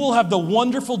you will have the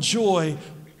wonderful joy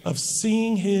of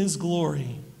seeing his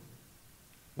glory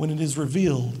when it is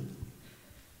revealed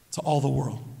to all the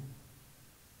world.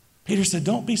 Peter said,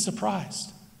 don't be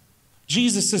surprised.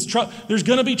 Jesus says, there's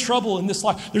going to be trouble in this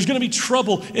life. There's going to be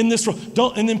trouble in this world.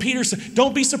 And then Peter said,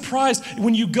 don't be surprised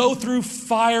when you go through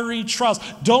fiery trials.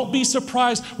 Don't be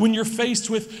surprised when you're faced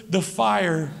with the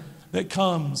fire that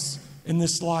comes in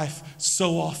this life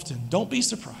so often. Don't be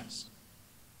surprised.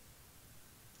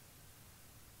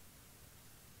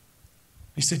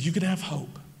 He said, you can have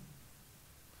hope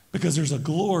because there's a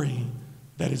glory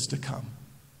that is to come.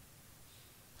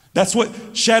 That's what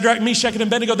Shadrach, Meshach, and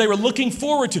Abednego, they were looking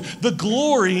forward to, the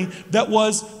glory that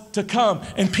was to come.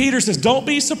 And Peter says, don't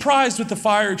be surprised with the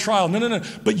fiery trial. No.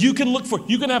 But you can look for it.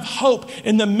 You can have hope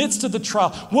in the midst of the trial.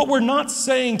 What we're not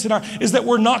saying tonight is that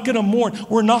we're not going to mourn.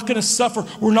 We're not going to suffer.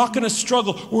 We're not going to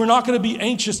struggle. We're not going to be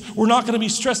anxious. We're not going to be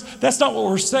stressed. That's not what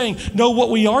we're saying. No, what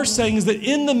we are saying is that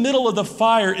in the middle of the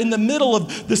fire, in the middle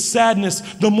of the sadness,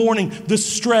 the mourning, the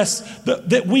stress,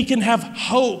 that we can have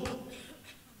hope.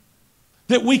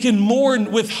 That we can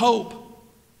mourn with hope.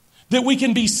 That we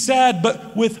can be sad,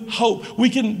 but with hope. We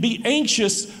can be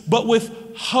anxious, but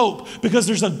with hope. Because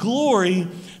there's a glory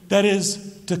that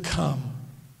is to come.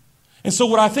 And so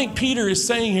what I think Peter is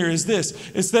saying here is this.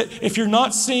 It's that if you're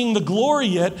not seeing the glory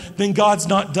yet, then God's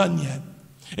not done yet.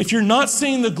 If you're not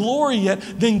seeing the glory yet,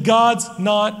 then God's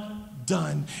not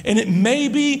done. And it may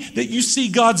be that you see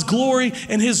God's glory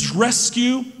and his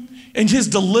rescue and his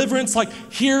deliverance, like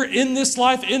here in this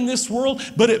life, in this world,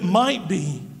 but it might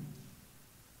be,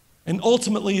 and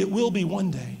ultimately it will be one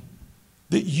day,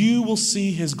 that you will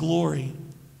see his glory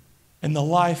and the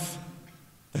life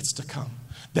that's to come.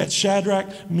 That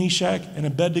Shadrach, Meshach, and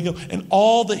Abednego, and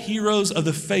all the heroes of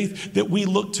the faith that we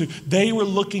look to, they were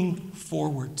looking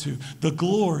forward to the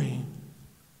glory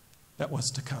that was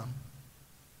to come.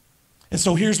 And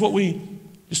so here's what we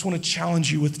just want to challenge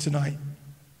you with tonight.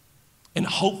 And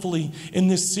hopefully in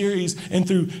this series and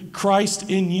through Christ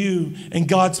in you and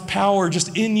God's power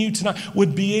just in you tonight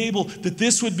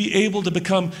this would be able to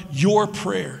become your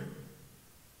prayer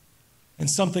and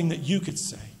something that you could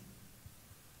say.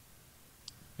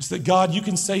 It's that God, you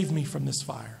can save me from this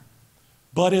fire.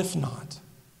 But if not,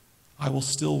 I will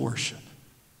still worship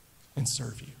and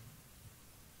serve you.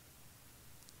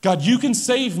 God, you can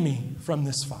save me from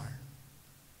this fire.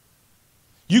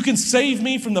 You can save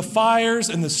me from the fires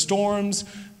and the storms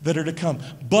that are to come.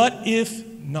 But if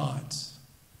not,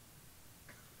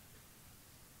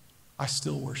 I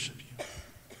still worship you.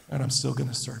 And I'm still going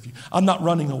to serve you. I'm not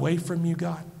running away from you,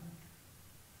 God.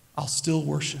 I'll still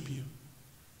worship you.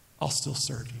 I'll still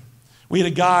serve you. We had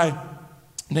a guy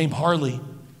named Harley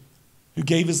who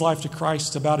gave his life to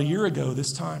Christ about a year ago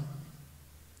this time.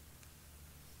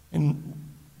 And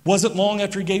wasn't long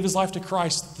after he gave his life to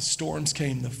Christ that the storms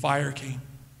came, the fire came.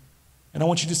 And I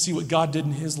want you to see what God did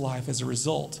in his life as a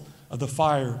result of the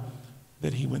fire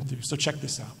that he went through. So check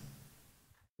this out.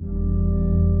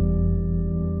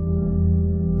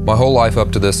 My whole life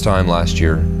up to this time last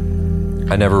year,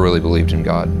 I never really believed in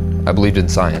God. I believed in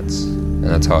science, and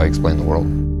that's how I explain the world.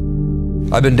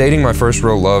 I've been dating my first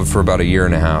real love for about a year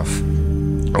and a half.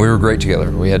 We were great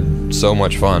together. We had so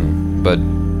much fun, but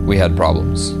we had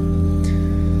problems.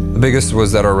 The biggest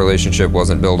was that our relationship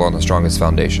wasn't built on the strongest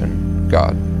foundation,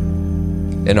 God.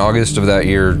 In August of that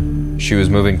year, she was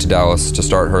moving to Dallas to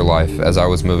start her life as I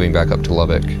was moving back up to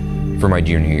Lubbock for my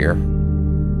junior year.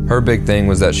 Her big thing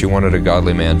was that she wanted a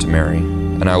godly man to marry,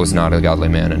 and I was not a godly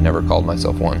man and never called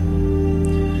myself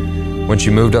one. When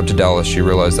she moved up to Dallas, she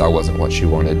realized I wasn't what she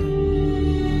wanted.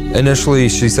 Initially,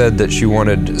 she said that she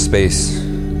wanted space,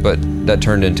 but that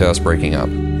turned into us breaking up.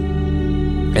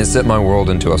 It sent my world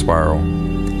into a spiral.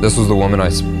 This was the woman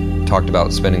I talked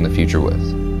about spending the future with.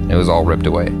 It was all ripped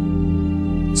away.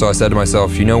 So I said to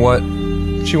myself, you know what?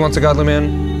 She wants a godly man.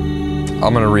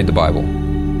 I'm going to read the Bible.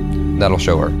 That'll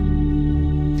show her.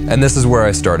 And this is where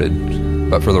I started,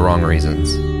 but for the wrong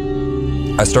reasons.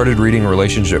 I started reading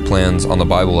relationship plans on the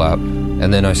Bible app,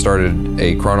 and then I started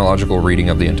a chronological reading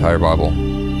of the entire Bible.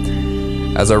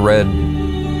 As I read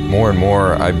more and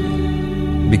more, I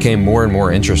became more and more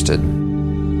interested.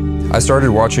 I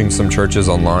started watching some churches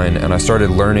online, and I started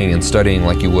learning and studying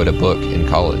like you would a book in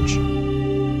college.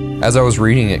 As I was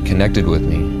reading, it connected with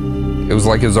me. It was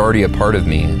like it was already a part of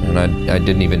me, and I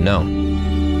didn't even know.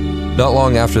 Not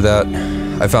long after that,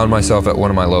 I found myself at one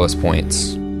of my lowest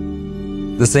points.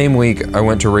 The same week, I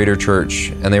went to Raider Church,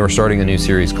 and they were starting a new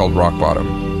series called Rock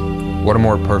Bottom. What a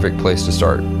more perfect place to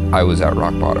start. I was at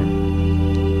rock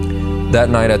bottom.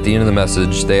 That night, at the end of the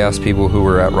message, they asked people who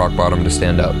were at rock bottom to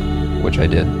stand up, which I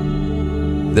did.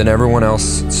 Then everyone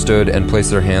else stood and placed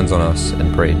their hands on us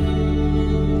and prayed.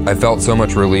 I felt so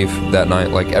much relief that night,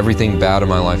 like everything bad in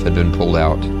my life had been pulled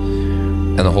out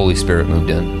and the Holy Spirit moved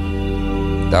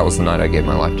in. That was the night I gave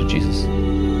my life to Jesus.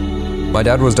 My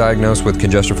dad was diagnosed with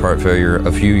congestive heart failure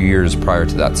a few years prior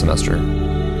to that semester.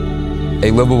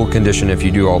 A livable condition if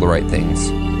you do all the right things.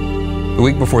 The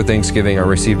week before Thanksgiving, I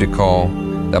received a call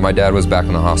that my dad was back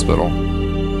in the hospital,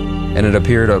 and it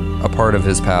appeared a part of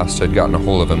his past had gotten a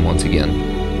hold of him once again,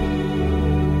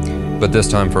 but this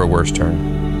time for a worse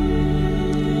turn.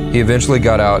 He eventually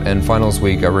got out, and finals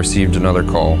week I received another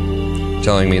call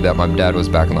telling me that my dad was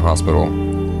back in the hospital,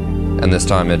 and this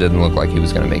time it didn't look like he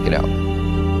was going to make it out.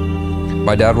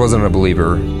 My dad wasn't a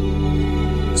believer,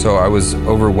 so I was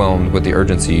overwhelmed with the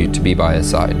urgency to be by his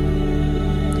side.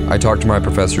 I talked to my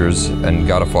professors and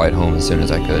got a flight home as soon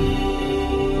as I could.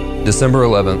 December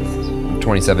 11th,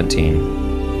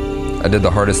 2017, I did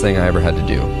the hardest thing I ever had to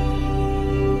do.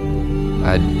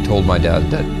 I had told my dad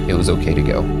that it was okay to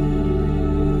go.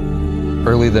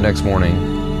 Early the next morning,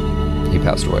 he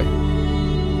passed away.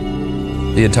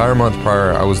 The entire month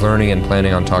prior, I was learning and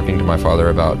planning on talking to my father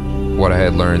about what I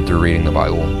had learned through reading the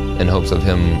Bible in hopes of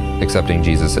him accepting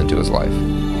Jesus into his life.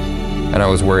 And I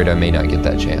was worried I may not get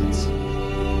that chance.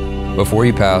 Before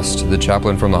he passed, the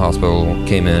chaplain from the hospital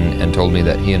came in and told me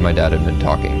that he and my dad had been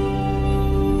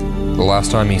talking. The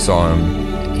last time he saw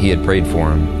him, he had prayed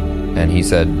for him, and he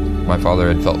said my father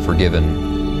had felt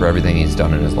forgiven for everything he's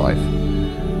done in his life.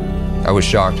 I was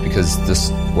shocked because this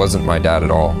wasn't my dad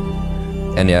at all,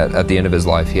 and yet at the end of his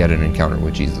life he had an encounter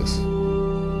with Jesus.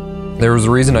 There was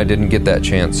a reason I didn't get that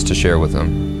chance to share with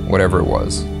him, whatever it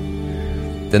was.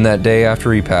 Then that day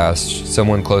after he passed,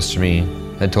 someone close to me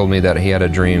had told me that he had a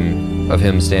dream of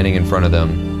him standing in front of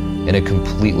them in a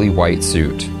completely white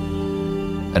suit,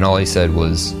 and all he said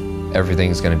was,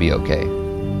 "Everything's going to be okay."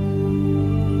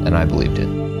 And I believed it.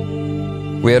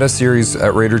 We had a series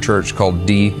at Raider Church called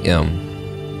DM.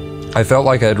 I felt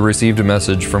like I had received a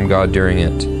message from God during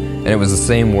it, and it was the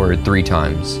same word 3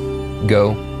 times.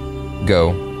 Go,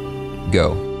 go,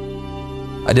 go.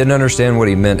 I didn't understand what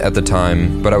he meant at the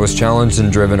time, but I was challenged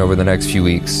and driven over the next few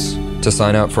weeks to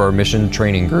sign up for our mission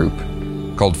training group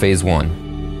called Phase 1.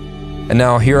 And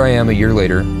now here I am a year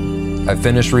later. I've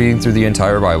finished reading through the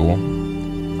entire Bible.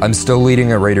 I'm still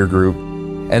leading a Raider group,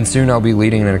 and soon I'll be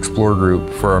leading an Explore group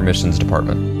for our missions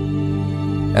department.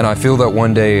 And I feel that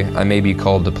one day I may be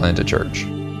called to plant a church.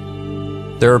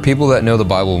 There are people that know the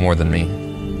Bible more than me.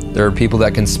 There are people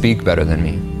that can speak better than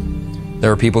me.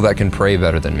 There are people that can pray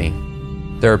better than me.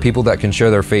 There are people that can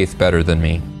share their faith better than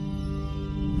me.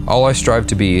 All I strive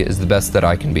to be is the best that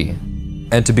I can be,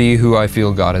 and to be who I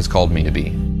feel God has called me to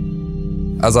be.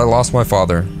 As I lost my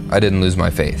father, I didn't lose my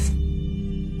faith.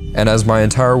 And as my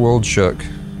entire world shook,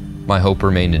 my hope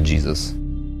remained in Jesus.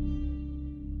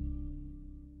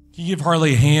 Can you give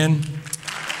Harley a hand?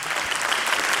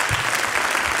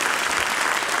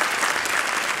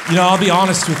 You know, I'll be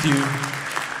honest with you.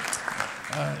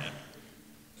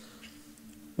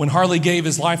 When Harley gave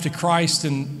his life to Christ,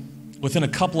 and within a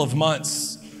couple of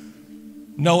months,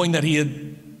 knowing that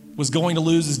he was going to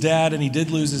lose his dad, and he did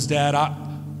lose his dad,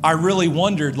 I really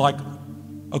wondered, like,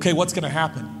 okay, what's going to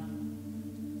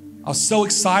happen? I was so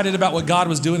excited about what God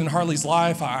was doing in Harley's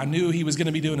life. I knew he was going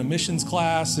to be doing a missions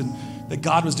class, and that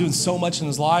God was doing so much in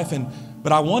his life.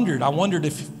 But I wondered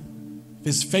if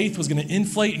his faith was going to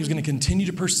inflate, he was going to continue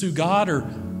to pursue God, or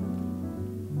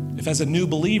if as a new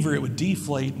believer it would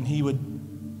deflate and he would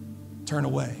turn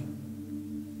away.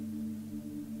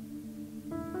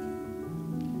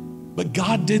 But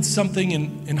God did something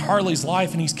in Harley's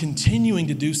life, and he's continuing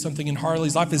to do something in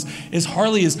Harley's life as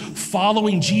Harley is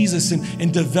following Jesus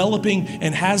and developing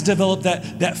and has developed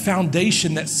that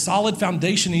foundation, that solid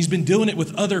foundation. He's been doing it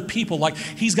with other people. Like,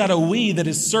 he's got a we that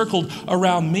is circled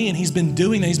around me, and he's been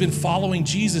doing that. He's been following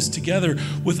Jesus together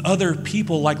with other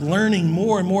people, like learning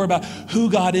more and more about who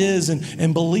God is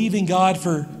and believing God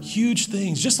for huge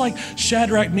things, just like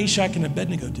Shadrach, Meshach, and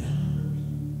Abednego did.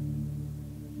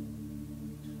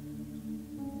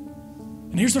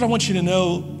 And here's what I want you to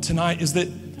know tonight is that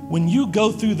when you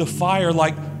go through the fire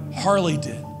like Harley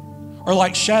did, or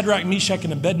like Shadrach, Meshach,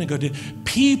 and Abednego did,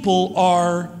 people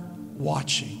are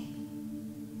watching.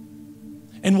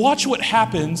 And watch what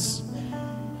happens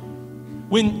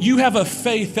when you have a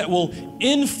faith that will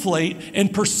inflate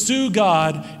and pursue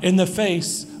God in the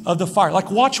face of the fire. Like,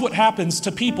 watch what happens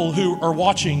to people who are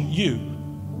watching you.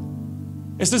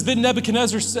 It says, then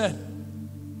Nebuchadnezzar said,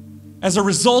 as a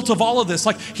result of all of this.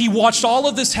 Like, he watched all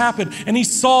of this happen, and he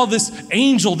saw this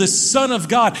angel, this Son of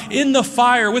God, in the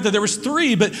fire with it. There was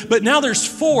 3, but now there's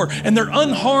 4, and they're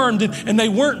unharmed, and they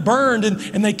weren't burned,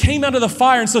 and they came out of the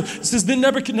fire. And so it says, then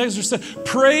Nebuchadnezzar said,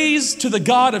 praise to the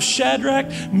God of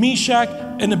Shadrach, Meshach,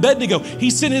 and Abednego. He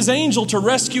sent his angel to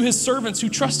rescue his servants who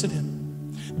trusted him.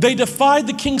 They defied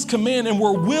the king's command and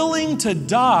were willing to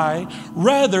die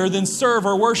rather than serve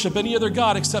or worship any other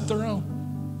god except their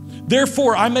own.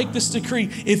 Therefore, I make this decree: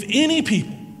 if any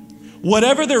people,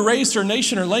 whatever their race or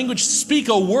nation or language, speak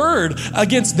a word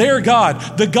against their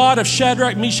God, the God of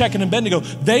Shadrach, Meshach, and Abednego,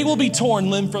 they will be torn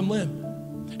limb from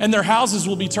limb, and their houses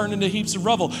will be turned into heaps of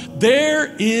rubble.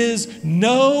 There is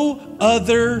no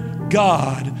other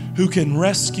God who can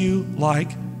rescue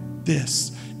like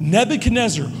this.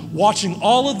 Nebuchadnezzar, watching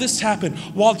all of this happen,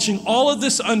 watching all of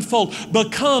this unfold,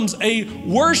 becomes a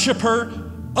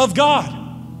worshiper of God.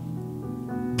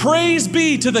 Praise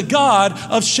be to the God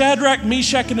of Shadrach,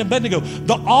 Meshach, and Abednego.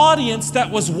 The audience that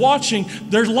was watching,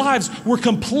 their lives were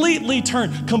completely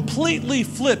turned, completely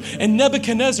flipped. And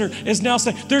Nebuchadnezzar is now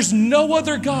saying, there's no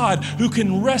other God who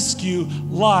can rescue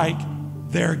like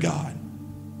their God.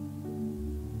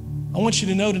 I want you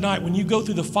to know tonight, when you go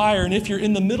through the fire, and if you're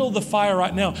in the middle of the fire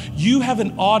right now, you have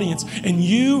an audience, and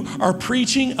you are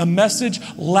preaching a message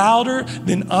louder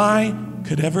than I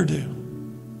could ever do.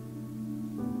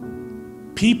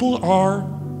 People are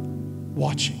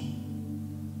watching.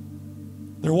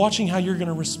 They're watching how you're going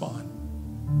to respond.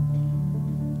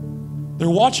 They're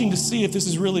watching to see if this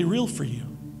is really real for you.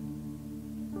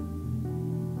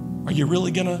 Are you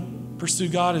really going to pursue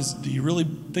God? Do you really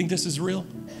think this is real?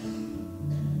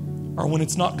 Or when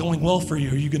it's not going well for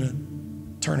you, are you going to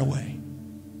turn away?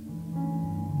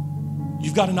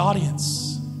 You've got an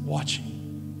audience watching.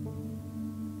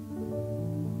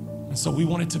 And so we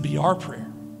want it to be our prayer.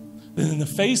 Then in the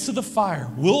face of the fire,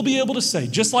 we'll be able to say,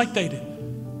 just like they did,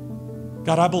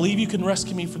 God, I believe you can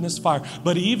rescue me from this fire.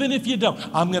 But even if you don't,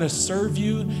 I'm going to serve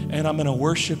you and I'm going to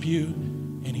worship you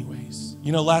anyways.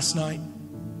 You know, last night,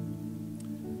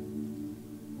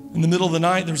 in the middle of the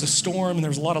night, there was a storm and there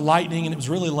was a lot of lightning and it was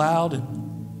really loud. And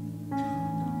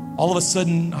all of a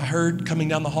sudden, I heard coming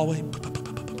down the hallway, you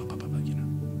know,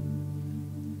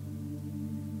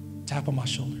 tap on my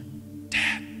shoulder.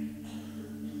 Dad,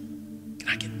 can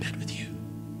I get in bed with you?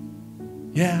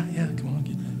 Yeah, come on,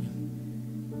 get in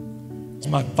bed. It's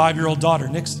my 5-year-old daughter,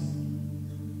 Nixon.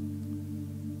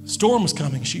 The storm was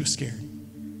coming. She was scared.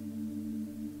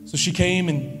 So she came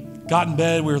and got in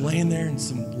bed. We were laying there and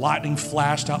some lightning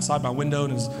flashed outside my window,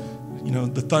 and it was, you know,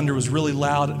 the thunder was really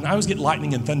loud. And I always get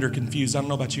lightning and thunder confused. I don't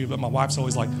know about you, but my wife's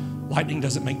always like, lightning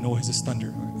doesn't make noise, it's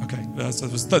thunder. Okay, so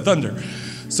it was the thunder.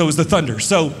 So it was the thunder.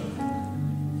 So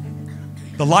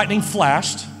the lightning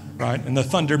flashed, right? And the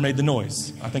thunder made the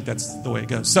noise. I think that's the way it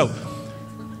goes. So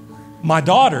my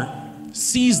daughter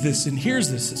sees this and hears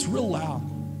this. It's real loud.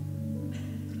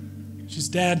 She says,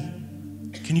 Dad,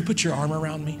 can you put your arm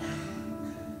around me?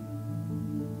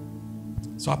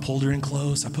 So I pulled her in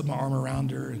close. I put my arm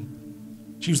around her,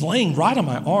 and she was laying right on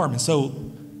my arm. And so,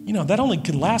 you know, that only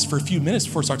can last for a few minutes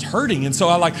before it starts hurting. And so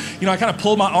I I kind of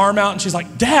pulled my arm out, and she's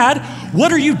like, Dad,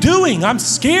 what are you doing? I'm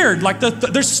scared. Like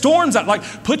there's storms out. Like,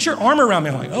 put your arm around me.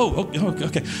 I'm like, oh,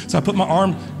 okay. So I put my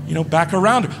arm, back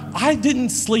around her. I didn't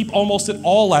sleep almost at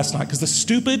all last night because the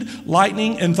stupid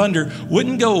lightning and thunder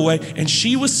wouldn't go away. And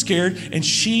she was scared, and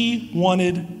she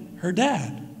wanted her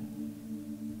dad.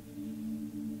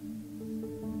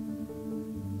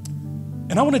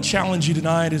 And I want to challenge you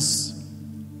tonight as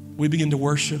we begin to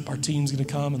worship. Our team's going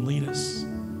to come and lead us.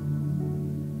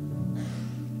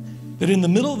 That in the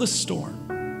middle of the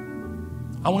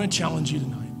storm, I want to challenge you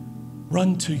tonight.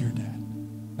 Run to your dad,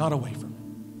 not away from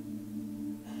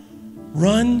him.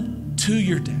 Run to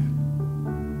your dad,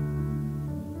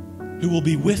 who will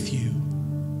be with you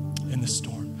in the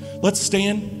storm. Let's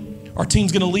stand. Our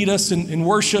team's going to lead us in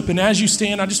worship. And as you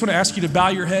stand, I just want to ask you to bow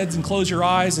your heads and close your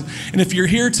eyes. And if you're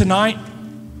here tonight,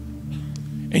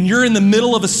 and you're in the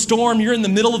middle of a storm, you're in the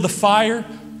middle of the fire,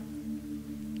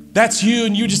 that's you,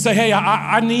 and you just say, hey,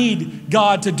 I need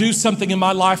God to do something in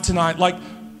my life tonight. Like,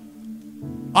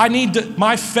 I need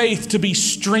my faith to be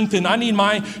strengthened. I need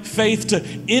my faith to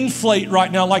inflate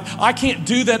right now. Like, I can't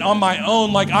do that on my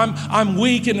own. Like, I'm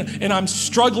weak and I'm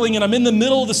struggling and I'm in the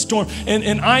middle of the storm,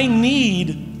 and I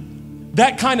need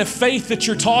that kind of faith that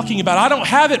you're talking about. I don't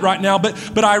have it right now, but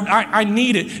I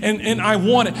need it and I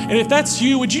want it. And if that's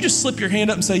you, would you just slip your hand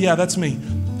up and say, yeah, that's me.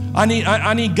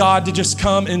 I need God to just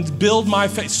come and build my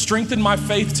faith, strengthen my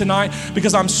faith tonight,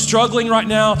 because I'm struggling right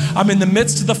now. I'm in the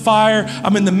midst of the fire.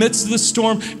 I'm in the midst of the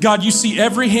storm. God, you see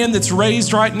every hand that's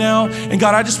raised right now. And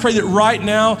God, I just pray that right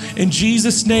now, in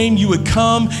Jesus' name, you would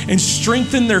come and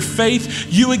strengthen their faith.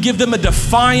 You would give them a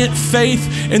defiant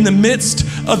faith in the midst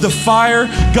of the fire.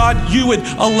 God, you would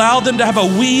allow them to have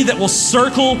a we that will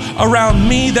circle around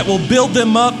me, that will build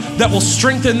them up, that will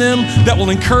strengthen them, that will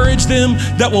encourage them,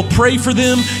 that will pray for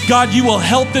them. God, you will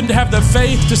help them to have the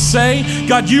faith to say,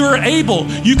 God, you are able.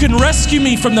 You can rescue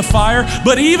me from the fire,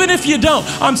 but even if you don't,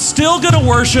 I'm still going to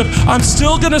worship. I'm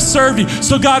still going to serve you.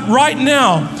 So God, right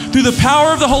now, through the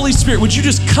power of the Holy Spirit, would you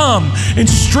just come and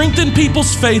strengthen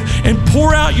people's faith and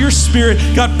pour out your Spirit?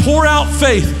 God, pour out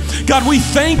faith. God, we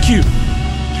thank you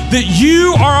that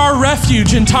you are our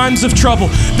refuge in times of trouble,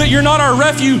 that you're not our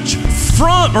refuge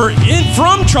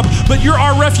from trouble, but you're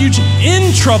our refuge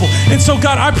in trouble. And so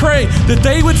God, I pray that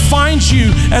they would find you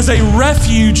as a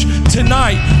refuge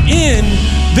tonight in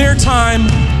their time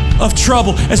of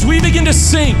trouble. As we begin to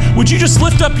sing, would you just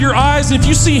lift up your eyes? If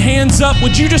you see hands up,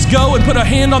 would you just go and put a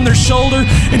hand on their shoulder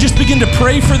and just begin to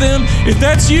pray for them? If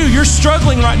that's you, you're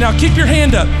struggling right now, keep your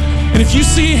hand up. And if you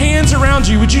see hands around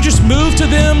you, would you just move to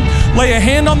them, lay a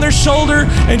hand on their shoulder,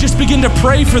 and just begin to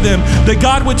pray for them, that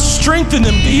God would strengthen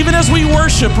them, even as we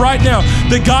worship right now,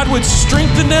 that God would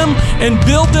strengthen them and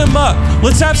build them up.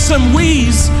 Let's have some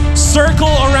we's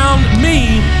circle around me,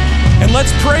 and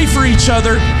let's pray for each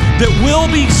other, that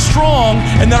we'll be strong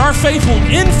and that our faith will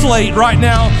inflate right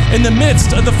now in the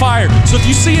midst of the fire. So if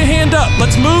you see a hand up,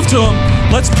 let's move to them,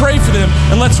 let's pray for them,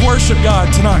 and let's worship God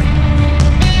tonight.